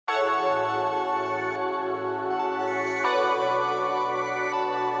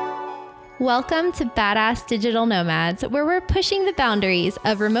Welcome to Badass Digital Nomads, where we're pushing the boundaries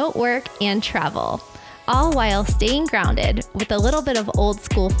of remote work and travel, all while staying grounded with a little bit of old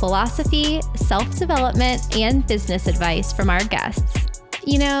school philosophy, self-development, and business advice from our guests.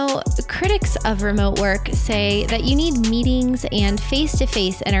 You know, critics of remote work say that you need meetings and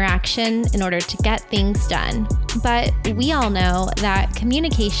face-to-face interaction in order to get things done. But we all know that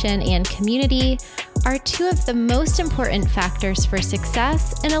communication and community are two of the most important factors for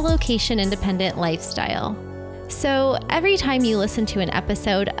success in a location-independent lifestyle. So every time you listen to an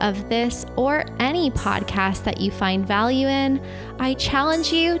episode of this or any podcast that you find value in, I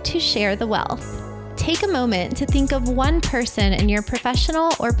challenge you to share the wealth. Take a moment to think of one person in your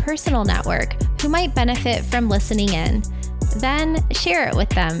professional or personal network who might benefit from listening in. Then share it with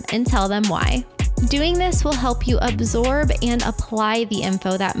them and tell them why. Doing this will help you absorb and apply the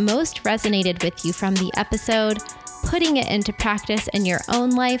info that most resonated with you from the episode, putting it into practice in your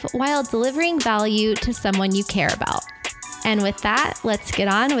own life while delivering value to someone you care about. And with that, let's get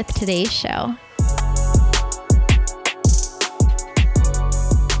on with today's show.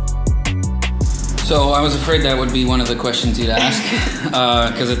 So I was afraid that would be one of the questions you'd ask,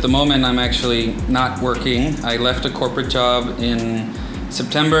 because at the moment I'm actually not working. I left a corporate job in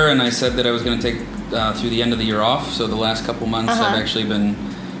September, and I said that I was going to take through the end of the year off. So the last couple months I've actually been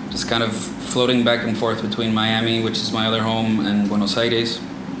just kind of floating back and forth between Miami, which is my other home, and Buenos Aires.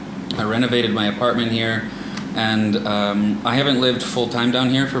 I renovated my apartment here, and I haven't lived full-time down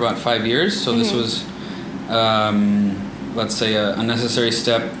here for about 5 years, so this was let's say a necessary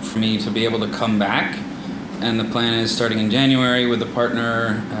step for me to be able to come back. And the plan is starting in January with a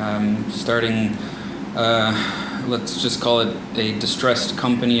partner, starting, let's just call it a distressed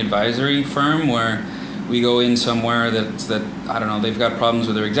company advisory firm, where we go in somewhere that I don't know, they've got problems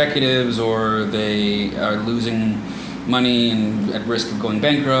with their executives, or they are losing money and at risk of going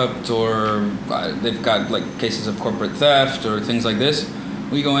bankrupt, or they've got like cases of corporate theft or things like this.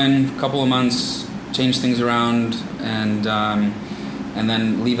 We go in a couple of months, change things around, and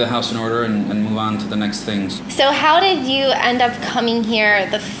then leave the house in order and move on to the next things. So how did you end up coming here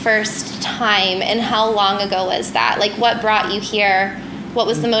the first time, and how long ago was that? Like, what brought you here? What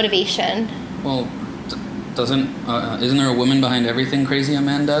was the motivation? Well, isn't there a woman behind everything crazy a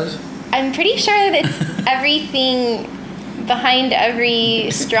man does? I'm pretty sure that it's everything behind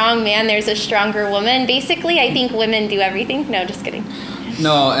every strong man, there's a stronger woman. Basically, I think women do everything. No, just kidding.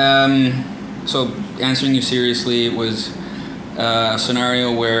 No, so answering you seriously, it was a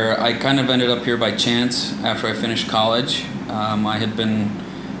scenario where I kind of ended up here by chance after I finished college. I had been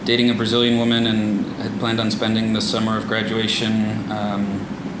dating a Brazilian woman and had planned on spending the summer of graduation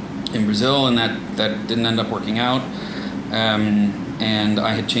in Brazil, and that didn't end up working out. And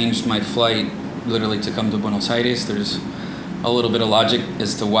I had changed my flight literally to come to Buenos Aires. There's a little bit of logic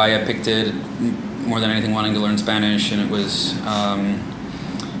as to why I picked it, more than anything wanting to learn Spanish, and it was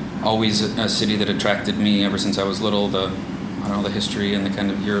always a city that attracted me ever since I was little. The history and the kind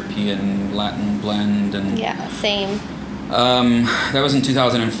of European Latin blend, and yeah, same. That was in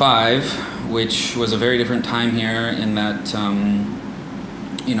 2005, which was a very different time here in that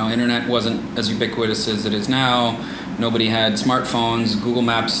internet wasn't as ubiquitous as it is now. Nobody had smartphones. Google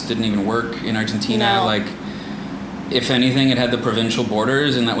Maps didn't even work in Argentina. No. Like, if anything, it had the provincial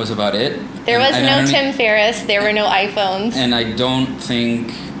borders, and that was about it. There was no Tim Ferriss. There were no iPhones. And I don't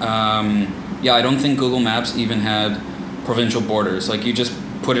think, I don't think Google Maps even had provincial borders. Like, you just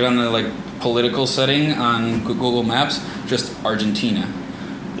put it on the political setting on Google Maps, just Argentina.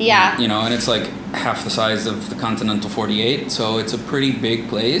 Yeah. And it's like half the size of the continental 48, so it's a pretty big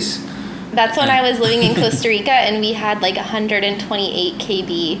place. That's when I was living in Costa Rica, and we had 128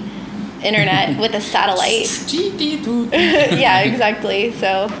 kb internet with a satellite. Yeah, exactly.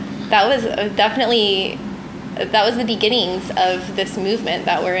 So that was the beginnings of this movement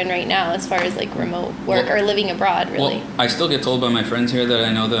that we're in right now, as far as remote work or living abroad, really. Well, I still get told by my friends here that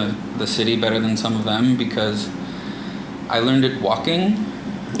I know the city better than some of them, because I learned it walking.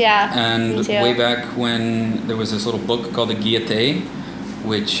 Yeah, and me too. Way back when there was this little book called the Guillete,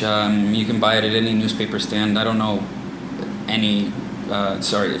 which you can buy it at any newspaper stand. I don't know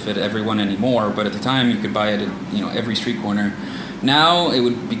if it ever won anymore, but at the time you could buy it at every street corner. Now it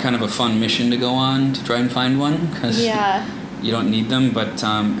would be kind of a fun mission to go on to try and find one, because you don't need them. But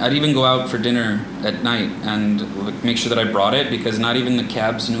I'd even go out for dinner at night and make sure that I brought it, because not even the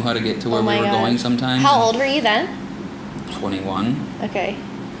cabs knew how to get to where we were going sometimes. How old were you then? 21. Okay.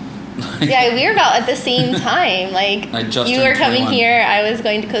 Yeah, we were about at the same time. You were coming 21. here, I was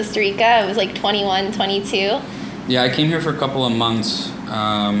going to Costa Rica. I was 21, 22. Yeah, I came here for a couple of months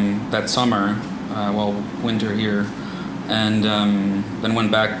that summer, winter here. And then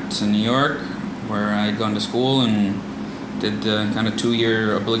went back to New York, where I had gone to school and did the kind of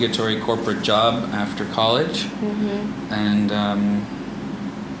 2-year obligatory corporate job after college. And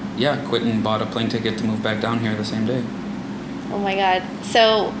quit and bought a plane ticket to move back down here the same day. Oh my God.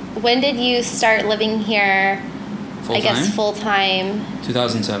 So when did you start living here? Full I time? guess full time.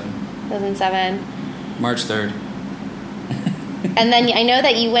 2007. 2007. March 3rd. And then I know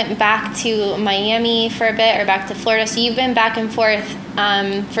that you went back to Miami for a bit, or back to Florida. So you've been back and forth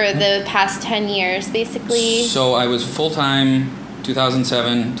for the past 10 years, basically. So I was full-time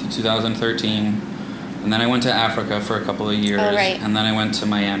 2007 to 2013. And then I went to Africa for a couple of years. Oh, right. And then I went to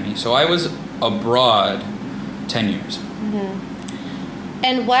Miami. So I was abroad 10 years.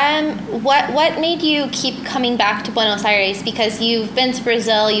 And what made you keep coming back to Buenos Aires? Because you've been to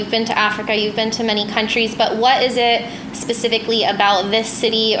Brazil, you've been to Africa, you've been to many countries, but what is it specifically about this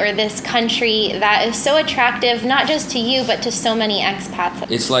city or this country that is so attractive, not just to you, but to so many expats?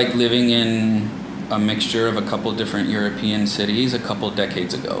 It's like living in a mixture of a couple different European cities a couple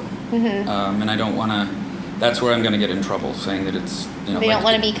decades ago. And I don't want to, that's where I'm going to get in trouble, saying that it's, They don't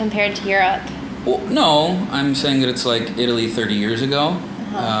want to be compared to Europe. Well, no, I'm saying that it's like Italy 30 years ago.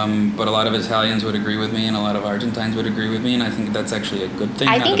 But a lot of Italians would agree with me, and a lot of Argentines would agree with me, and I think that's actually a good thing.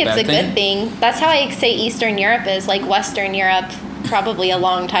 I think it's a good thing. That's how I say Eastern Europe is, like Western Europe, probably a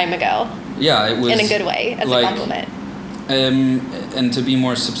long time ago. Yeah, it was in a good way, as a compliment. And to be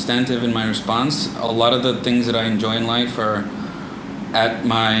more substantive in my response, a lot of the things that I enjoy in life are at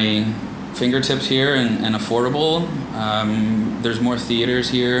my fingertips here and affordable. There's more theaters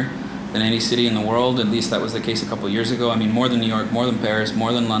here than any city in the world. At least that was the case a couple of years ago. I mean, more than New York, more than Paris,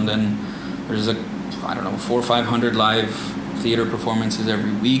 more than London. There's 400 or 500 live theater performances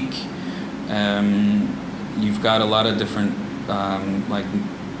every week. You've got a lot of different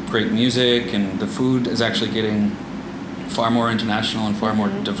great music, and the food is actually getting far more international and far more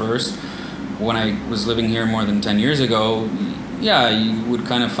diverse. When I was living here more than 10 years ago, you would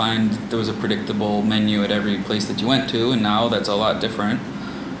kind of find there was a predictable menu at every place that you went to, and now that's a lot different.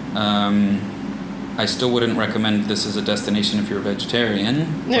 I still wouldn't recommend this as a destination if you're a vegetarian.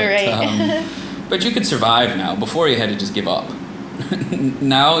 But, right. But you could survive now. Before you had to just give up.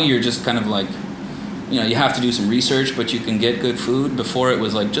 Now you're just kind of like, you have to do some research, but you can get good food. Before it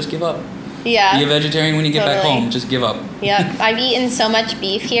was like, just give up. Yeah. Be a vegetarian when you get back home. Just give up. Yep. I've eaten so much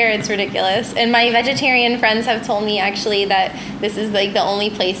beef here, it's ridiculous. And my vegetarian friends have told me actually that this is like the only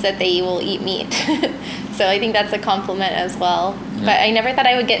place that they will eat meat. So I think that's a compliment as well. Yeah. But I never thought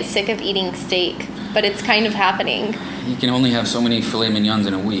I would get sick of eating steak, but it's kind of happening. You can only have so many filet mignons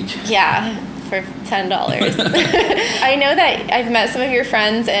in a week. Yeah, for $10. I know that I've met some of your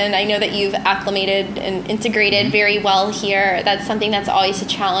friends, and I know that you've acclimated and integrated very well here. That's something that's always a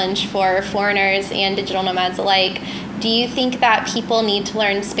challenge for foreigners and digital nomads alike. Do you think that people need to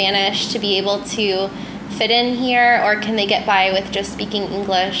learn Spanish to be able to fit in here, or can they get by with just speaking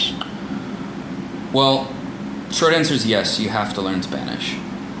English? Well, short answer is yes, you have to learn Spanish.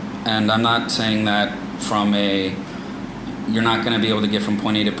 And I'm not saying that from you're not going to be able to get from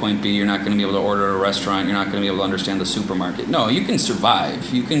point A to point B, you're not going to be able to order at a restaurant, you're not going to be able to understand the supermarket. No, you can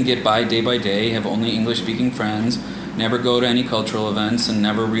survive. You can get by day, have only English-speaking friends, never go to any cultural events, and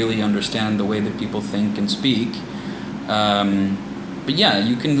never really understand the way that people think and speak. But yeah,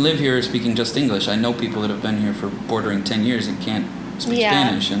 you can live here speaking just English. I know people that have been here for bordering 10 years and can't speak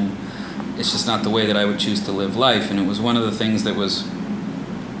Spanish, and it's just not the way that I would choose to live life. And it was one of the things that was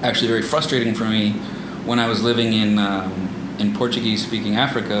actually very frustrating for me when I was living in Portuguese-speaking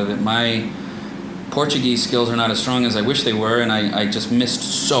Africa, that my Portuguese skills are not as strong as I wish they were, and I just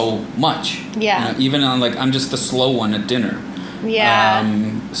missed so much. Yeah. Even on I'm just the slow one at dinner. Yeah.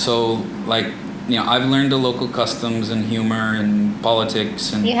 So I've learned the local customs and humor and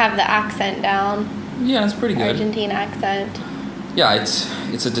politics, and you have the accent down. Yeah, it's pretty good. Argentine accent. Yeah,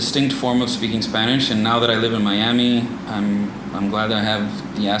 it's a distinct form of speaking Spanish, and now that I live in Miami, I'm glad that I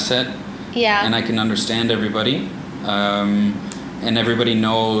have the asset. Yeah. And I can understand everybody. And everybody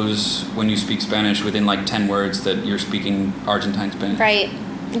knows when you speak Spanish within 10 words that you're speaking Argentine Spanish. Right.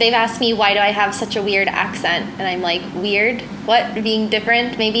 They've asked me, why do I have such a weird accent? And I'm like, weird? What? Being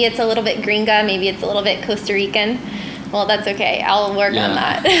different? Maybe it's a little bit gringa, maybe it's a little bit Costa Rican. Well, that's okay. I'll work on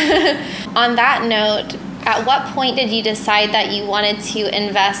that. On that note, at what point did you decide that you wanted to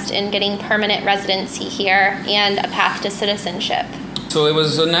invest in getting permanent residency here and a path to citizenship? So it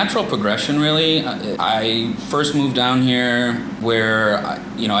was a natural progression, really. I first moved down here where,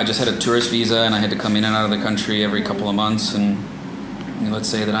 I just had a tourist visa and I had to come in and out of the country every couple of months. And let's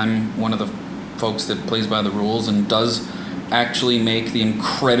say that I'm one of the folks that plays by the rules and does actually make the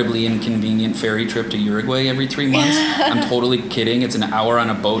incredibly inconvenient ferry trip to Uruguay every 3 months. I'm totally kidding. It's an hour on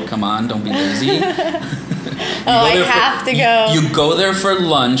a boat. Come on, don't be lazy. I have to go. You go there for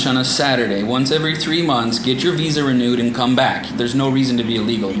lunch on a Saturday once every 3 months, get your visa renewed, and come back. There's no reason to be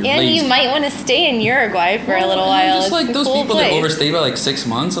illegal. You're lazy. You might want to stay in Uruguay for a little while. Just like those people that overstay by like 6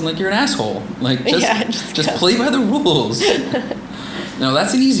 months, I'm like, you're an asshole. Like, just play by the rules. No,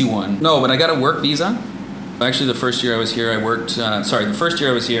 that's an easy one. No, but I got a work visa. Actually, the first year I was here, I worked. The first year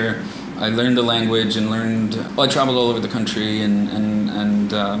I was here, I learned the language and I traveled all over the country,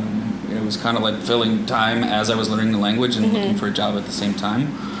 and it was kind of like filling time as I was learning the language and looking for a job at the same time.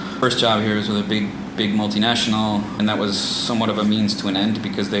 First job here was with a big multinational, and that was somewhat of a means to an end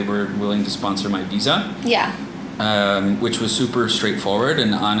because they were willing to sponsor my visa. Yeah. Which was super straightforward,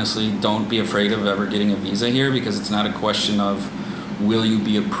 and honestly, don't be afraid of ever getting a visa here because it's not a question of will you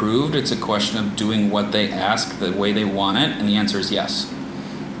be approved, it's a question of doing what they ask the way they want it, and the answer is yes.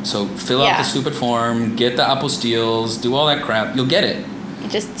 So fill out the stupid form, get the apostilles, do all that crap, you'll get it. You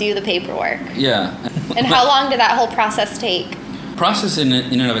just do the paperwork. Yeah. And how long did that whole process take? Process in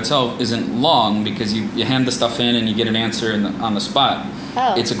and of itself isn't long because you hand the stuff in and you get an answer on the spot.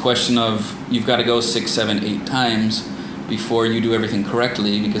 Oh. It's a question of you've got to go 6, 7, 8 times before you do everything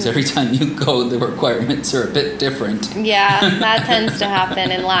correctly because every time you go, the requirements are a bit different. Yeah, that tends to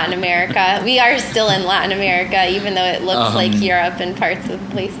happen in Latin America. We are still in Latin America, even though it looks like Europe in parts of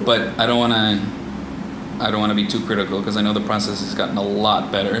places. But I don't want to be too critical because I know the process has gotten a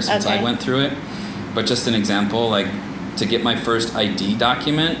lot better since I went through it. But just an example, like to get my first ID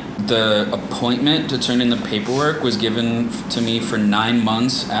document, the appointment to turn in the paperwork was given to me for 9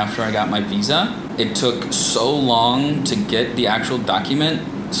 months after I got my visa. It took so long to get the actual document.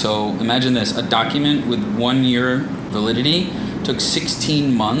 So imagine this, a document with 1 year validity took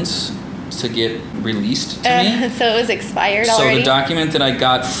 16 months to get released to me. So it was expired already? So the document that I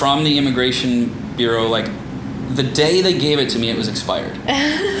got from the Immigration Bureau, like the day they gave it to me, it was expired.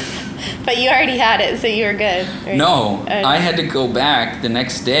 But you already had it, so you were good. Right? No, I had to go back the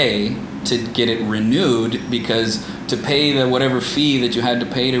next day to get it renewed because to pay the whatever fee that you had to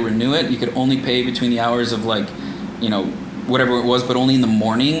pay to renew it, you could only pay between the hours of like, whatever it was, but only in the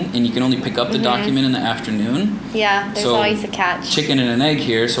morning, and you can only pick up the document in the afternoon. Yeah, there's always a catch. Chicken and an egg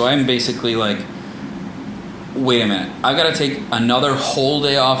here, so I'm basically like, wait a minute, I've got to take another whole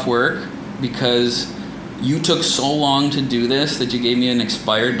day off work because you took so long to do this that you gave me an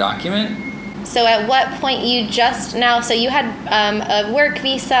expired document? So at what point so you had a work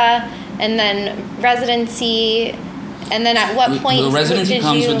visa and then residency, and then at what point the residency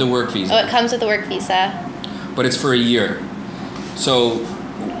comes with the work visa. Oh, it comes with the work visa. But it's for a year. So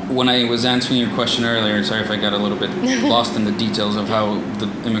when I was answering your question earlier, sorry if I got a little bit lost in the details of how the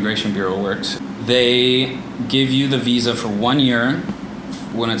Immigration Bureau works. They give you the visa for 1 year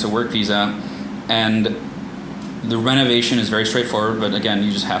when it's a work visa, and the renovation is very straightforward, but again,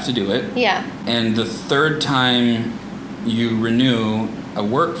 you just have to do it. Yeah. And the third time you renew a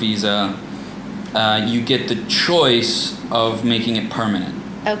work visa, you get the choice of making it permanent.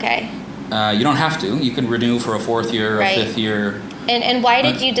 Okay. You don't have to. You can renew for a 4th year or a 5th year. And why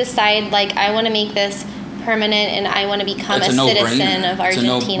did you decide, like, I want to make this permanent and I want to become a citizen of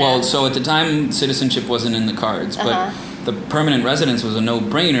Argentina? Well, so at the time, citizenship wasn't in the cards, but the permanent residence was a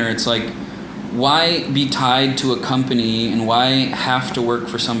no-brainer. It's like, why be tied to a company and why have to work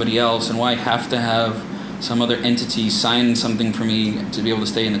for somebody else and why have to have some other entity sign something for me to be able to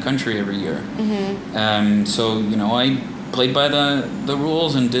stay in the country every year? So, I played by the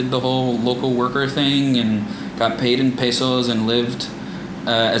rules and did the whole local worker thing and got paid in pesos and lived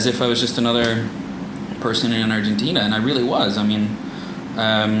as if I was just another person in Argentina, and I really was. I mean,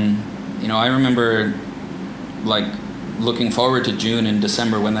 I remember like looking forward to June and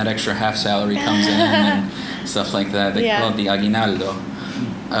December when that extra half salary comes in and stuff like that. They call it the aguinaldo.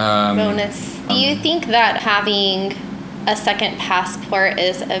 Bonus. Do you think that having a second passport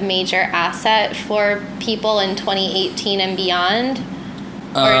is a major asset for people in 2018 and beyond?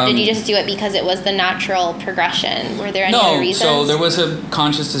 Or did you just do it because it was the natural progression? Were there any other reasons? No, so there was a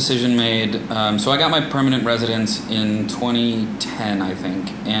conscious decision made. So I got my permanent residence in 2010, I think,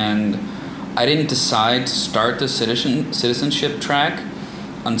 and I didn't decide to start the citizenship track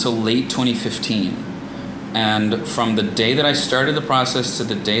until late 2015. And from the day that I started the process to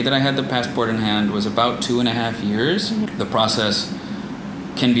the day that I had the passport in hand was about 2.5 years. The process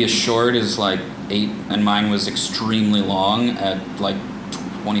can be as short as like 8, and mine was extremely long at like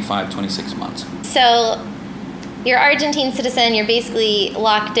 25, 26 months. So you're Argentine citizen, you're basically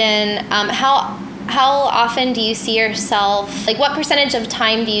locked in. How often do you see yourself, like what percentage of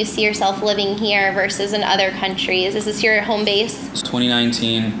time do you see yourself living here versus in other countries? Is this your home base?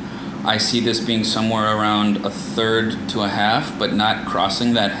 2019, I see this being somewhere around a third to a half, but not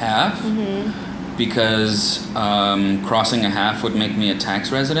crossing that half, because crossing a half would make me a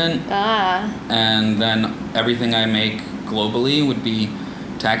tax resident. And then everything I make globally would be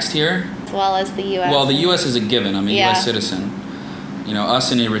taxed here. As well as the U.S. Well, the U.S. is a given. I'm a U.S. citizen. You know,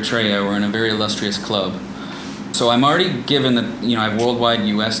 us in Eritrea, we're in a very illustrious club. So I'm already given that, you know, I have worldwide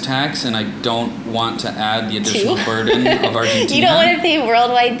U.S. tax, and I don't want to add the additional burden of Argentina. You don't want to pay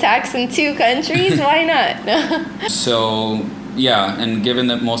worldwide tax in 2 countries? Why not? So, yeah, and given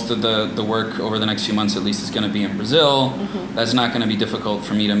that most of the work over the next few months at least is going to be in Brazil, that's not going to be difficult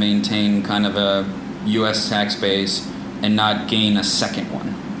for me to maintain kind of a U.S. tax base and not gain a second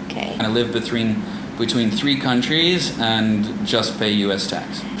one. Okay. And I live between 3 countries and just pay U.S.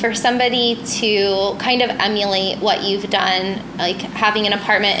 tax. For somebody to kind of emulate what you've done, like having an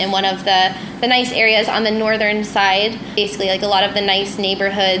apartment in one of the nice areas on the northern side, basically like a lot of the nice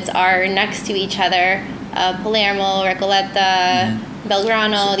neighborhoods are next to each other, Palermo, Recoleta,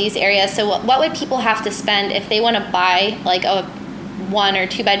 Belgrano, these areas. So what would people have to spend if they want to buy like a 1 or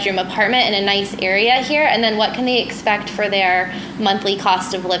 2 bedroom apartment in a nice area here, and then what can they expect for their monthly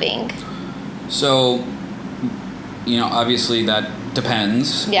cost of living? So, you know, obviously that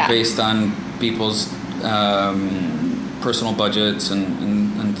depends based on people's personal budgets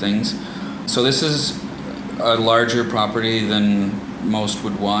and things. So this is a larger property than most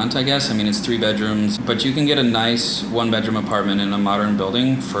would want, I guess. I mean, it's 3 bedrooms, but you can get a nice 1-bedroom apartment in a modern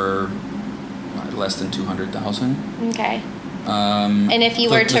building for less than $200,000. Okay. And if you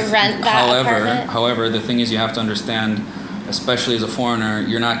were to rent that apartment? However, the thing is you have to understand, especially as a foreigner,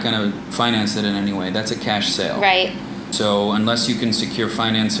 you're not going to finance it in any way. That's a cash sale. Right. So unless you can secure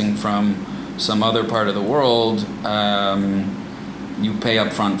financing from some other part of the world, you pay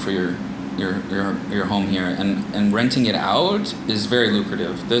up front for your home here. And renting it out is very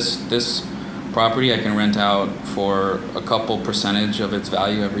lucrative. This property I can rent out for a couple percentage of its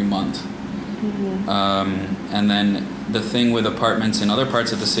value every month. And then the thing with apartments in other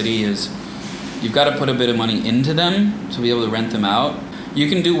parts of the city is you've got to put a bit of money into them to be able to rent them out. You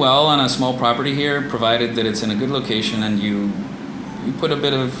can do well on a small property here, provided that it's in a good location and you put a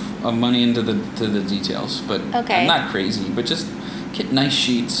bit of money into the details. But I'm not crazy, but just get nice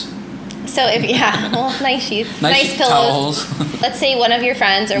sheets. So nice sheets, nice pillows. Towels. Let's say one of your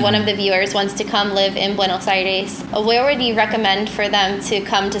friends or one of the viewers wants to come live in Buenos Aires. Where would you recommend for them to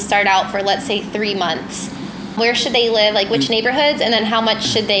come to start out for, let's say, 3 months? Where should they live? Like which neighborhoods? And then how much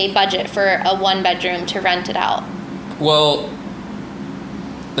should they budget for a 1-bedroom to rent it out? Well,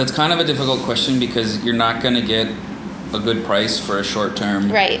 that's kind of a difficult question because you're not going to get a good price for a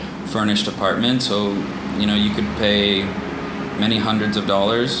short-term furnished apartment. So, you know, you could pay many hundreds of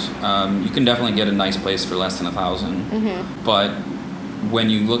dollars. You can definitely get a nice place for less than $1,000. But when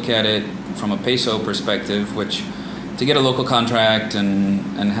you look at it from a peso perspective, which to get a local contract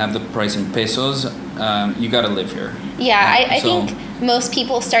and have the price in pesos, you got to live here. Yeah, I think most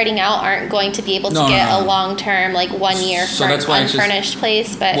people starting out aren't going to be able to get a long-term, like 1 year unfurnished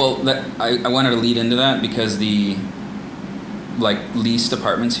place. But I wanted to lead into that because the leased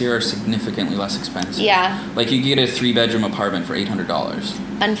apartments here are significantly less expensive. Yeah. Like you get a 3-bedroom apartment for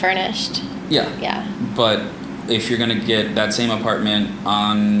 $800. Unfurnished. Yeah. Yeah. But if you're gonna get that same apartment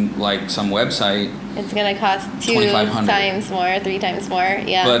on like some website, it's gonna cost 2 times more, 3 times more.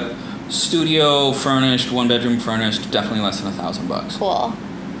 Yeah. But studio furnished, 1-bedroom furnished, definitely less than $1,000. Cool.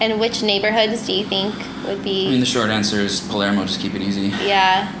 And which neighborhoods do you think would be? I mean, the short answer is Palermo. Just keep it easy.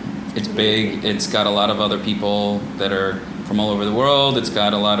 Yeah. It's big. It's got a lot of other people that are from all over the world. It's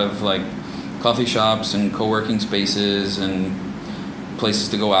got a lot of like coffee shops and co-working spaces and places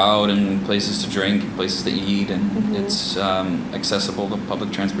to go out and places to drink and places to eat, and it's accessible to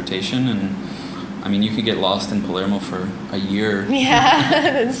public transportation. And I mean, you could get lost in Palermo for a year. Yeah,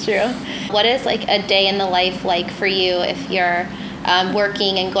 that's true. What is like a day in the life like for you if you're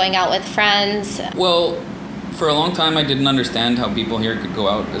working and going out with friends? Well, for a long time I didn't understand how people here could go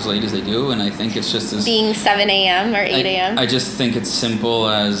out as late as they do, and I think it's just as... Being 7 a.m. or 8 a.m.? I just think it's simple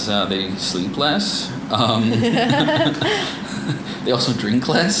as they sleep less. They also drink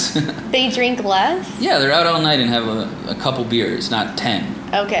less. They drink less? Yeah, they're out all night and have a couple beers, not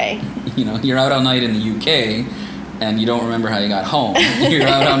 10. Okay. You know, you're out all night in the UK and you don't remember how you got home. You're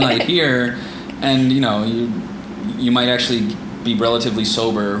out all night here and, you know, you might actually be relatively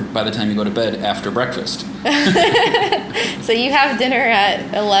sober by the time you go to bed after breakfast. So you have dinner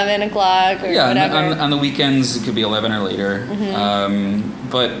at 11 o'clock or whatever? Yeah, on the weekends it could be 11 or later.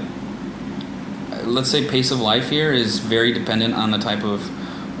 But let's say pace of life here is very dependent on the type of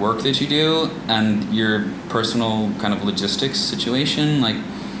work that you do and your personal kind of logistics situation. Like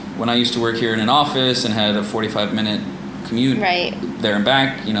when I used to work here in an office and had a 45-minute commute there and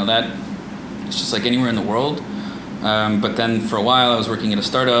back, that it's just like anywhere in the world. But then for a while I was working at a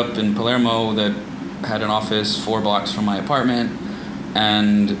startup in Palermo that had an office 4 blocks from my apartment,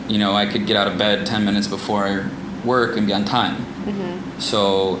 and I could get out of bed 10 minutes before work and be on time. Mm-hmm.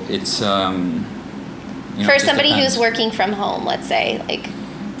 So it's for somebody who's working from home, let's say, like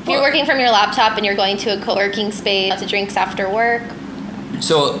if you're working from your laptop and you're going to a co-working space to drinks after work.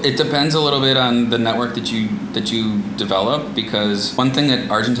 So it depends a little bit on the network that you develop, because one thing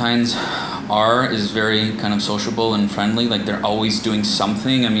that Argentines is very kind of sociable and friendly. Like they're always doing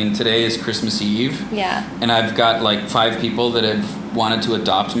something. I mean, today is Christmas Eve. Yeah. And I've got like 5 people that have wanted to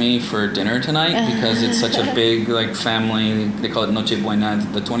adopt me for dinner tonight because it's such a big like family. They call it Noche Buena.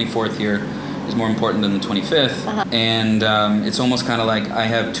 The 24th here is more important than the 25th. Uh-huh. And it's almost kind of like I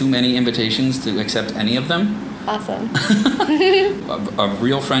have too many invitations to accept any of them. Awesome. A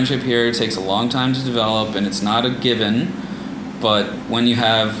real friendship here takes a long time to develop, and it's not a given. But when you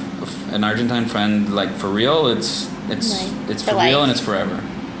have an Argentine friend, like for real, it's for real and it's forever.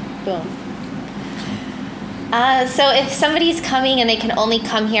 Boom. So if somebody's coming and they can only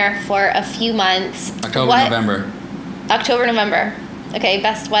come here for a few months, November. October, November. Okay,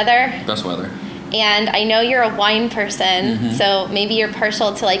 best weather. Best weather. And I know you're a wine person, mm-hmm. so maybe you're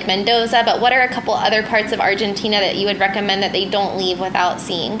partial to like Mendoza, but what are a couple other parts of Argentina that you would recommend that they don't leave without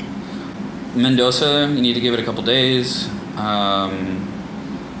seeing? Mendoza, you need to give it a couple days.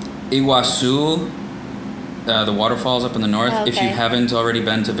 Iguazu, the waterfalls up in the north, if you haven't already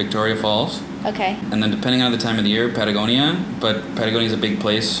been to Victoria Falls. Okay. And then depending on the time of the year, Patagonia, but Patagonia is a big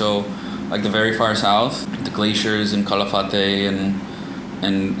place, so like the very far south, the glaciers in Calafate and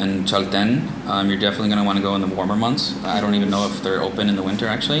Chalten, you're definitely going to want to go in the warmer months. I don't even know if they're open in the winter,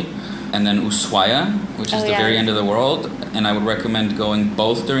 actually. And then Ushuaia, which is the very end of the world, and I would recommend going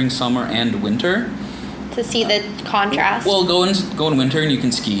both during summer and winter. To see the contrast? Well, go in winter and you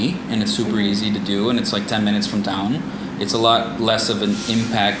can ski, and it's super easy to do, and it's like 10 minutes from town. It's a lot less of an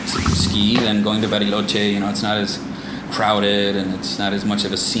impact ski than going to Bariloche. It's not as crowded, and it's not as much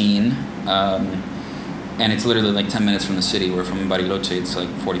of a scene. And it's literally like 10 minutes from the city, where from Bariloche it's like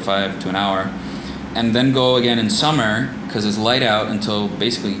 45 to an hour. And then go again in summer, because it's light out until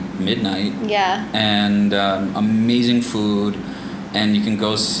basically midnight. Yeah. And amazing food. And you can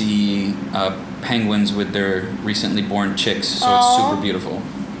go see penguins with their recently born chicks. So it's super beautiful.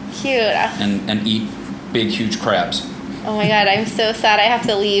 Cute. And eat big, huge crabs. Oh my God, I'm so sad I have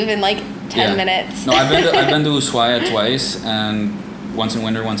to leave in like 10 minutes. No, I've been to Ushuaia twice, and once in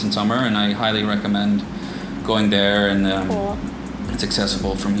winter, once in summer, and I highly recommend going there. And cool. It's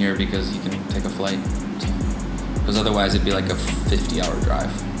accessible from here because you can take a flight. Because otherwise it'd be like a 50-hour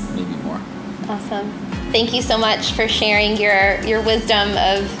drive, maybe more. Awesome. Thank you so much for sharing your wisdom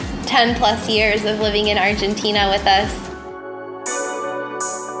of 10 plus years of living in Argentina with us.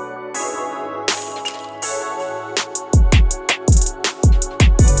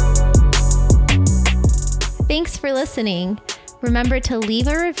 Thanks for listening. Remember to leave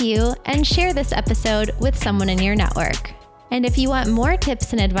a review and share this episode with someone in your network. And if you want more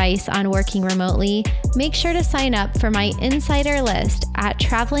tips and advice on working remotely, make sure to sign up for my insider list at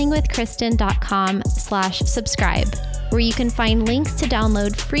travelingwithkristen.com/subscribe, where you can find links to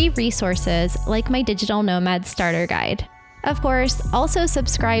download free resources like my Digital Nomad Starter Guide. Of course, also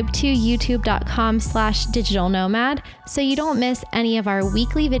subscribe to youtube.com/digitalnomad so you don't miss any of our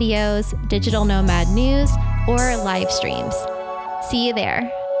weekly videos, digital nomad news, or live streams. See you there.